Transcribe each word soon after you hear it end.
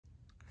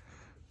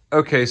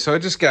Okay, so I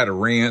just got to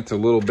rant a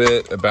little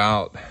bit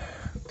about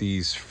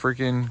these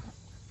freaking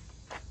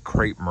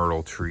Crape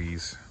Myrtle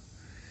trees.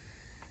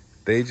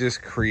 They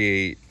just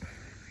create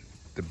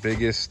the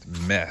biggest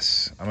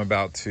mess. I'm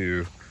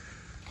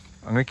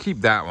gonna keep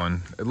that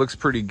one. It looks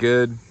pretty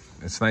good.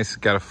 It's nice, it's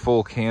got a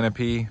full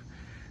canopy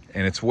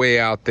and it's way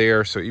out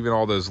there. So even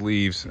all those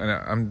leaves, and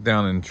I'm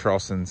down in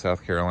Charleston,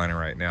 South Carolina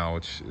right now,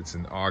 which it's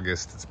in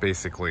August. It's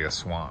basically a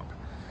swamp.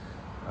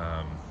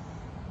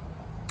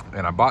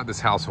 And I bought this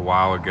house a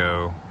while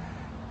ago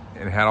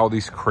and it had all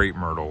these crepe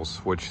myrtles,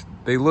 which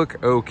they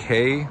look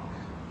okay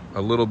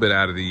a little bit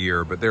out of the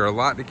year, but they're a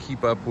lot to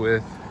keep up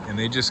with. And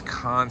they just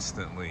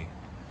constantly,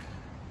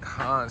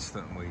 I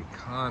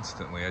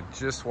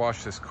just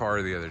washed this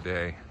car the other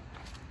day,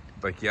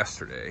 like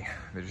yesterday.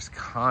 They're just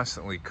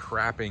constantly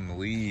crapping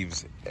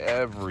leaves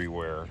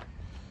everywhere.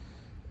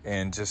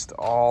 And just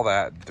all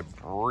that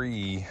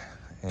debris,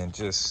 and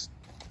just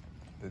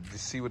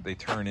see what they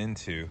turn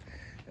into.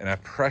 And I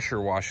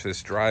pressure wash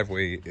this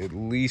driveway at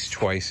least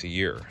twice a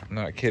year. I'm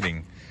not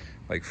kidding.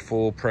 Like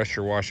full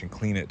pressure wash and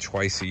clean it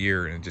twice a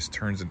year, and it just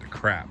turns into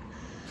crap.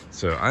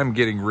 So I'm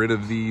getting rid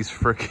of these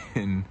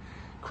frickin'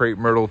 Crape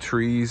Myrtle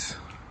trees.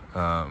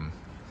 I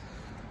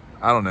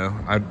don't know.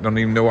 I don't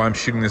even know why I'm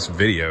shooting this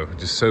video.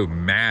 Just so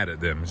mad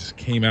at them. Just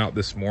came out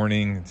this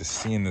morning, just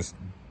seeing this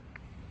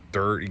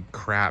dirty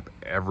crap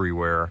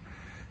everywhere.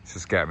 It's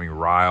just got me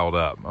riled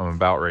up. I'm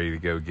about ready to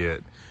go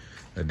get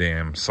a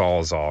damn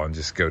Sawzall and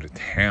just go to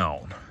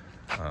town.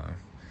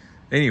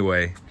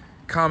 Anyway,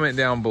 comment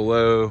down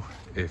below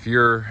if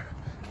you're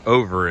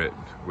over it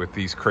with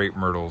these Crape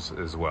Myrtles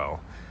as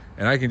well.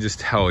 And I can just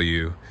tell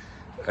you,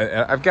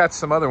 I've got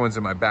some other ones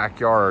in my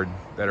backyard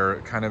that are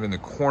kind of in the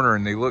corner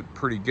and they look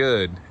pretty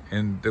good.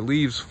 And the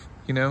leaves,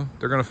 you know,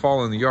 they're gonna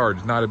fall in the yard.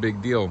 It's not a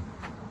big deal.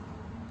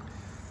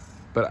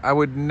 But I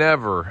would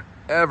never,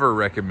 ever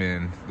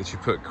recommend that you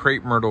put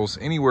Crape Myrtles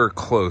anywhere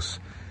close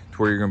to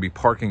where you're gonna be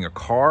parking a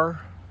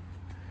car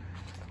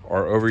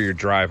or over your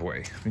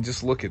driveway. I mean,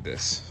 just look at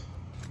this.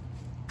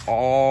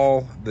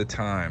 All the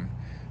time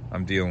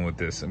I'm dealing with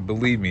this. And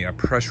believe me, I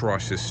pressure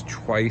wash this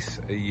twice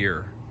a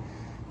year.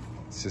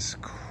 It's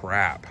just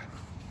crap.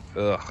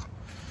 Ugh.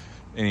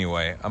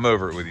 Anyway, I'm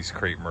over it with these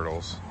Crape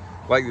Myrtles.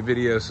 Like the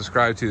video,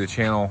 subscribe to the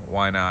channel.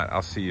 Why not?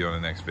 I'll see you on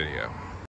the next video.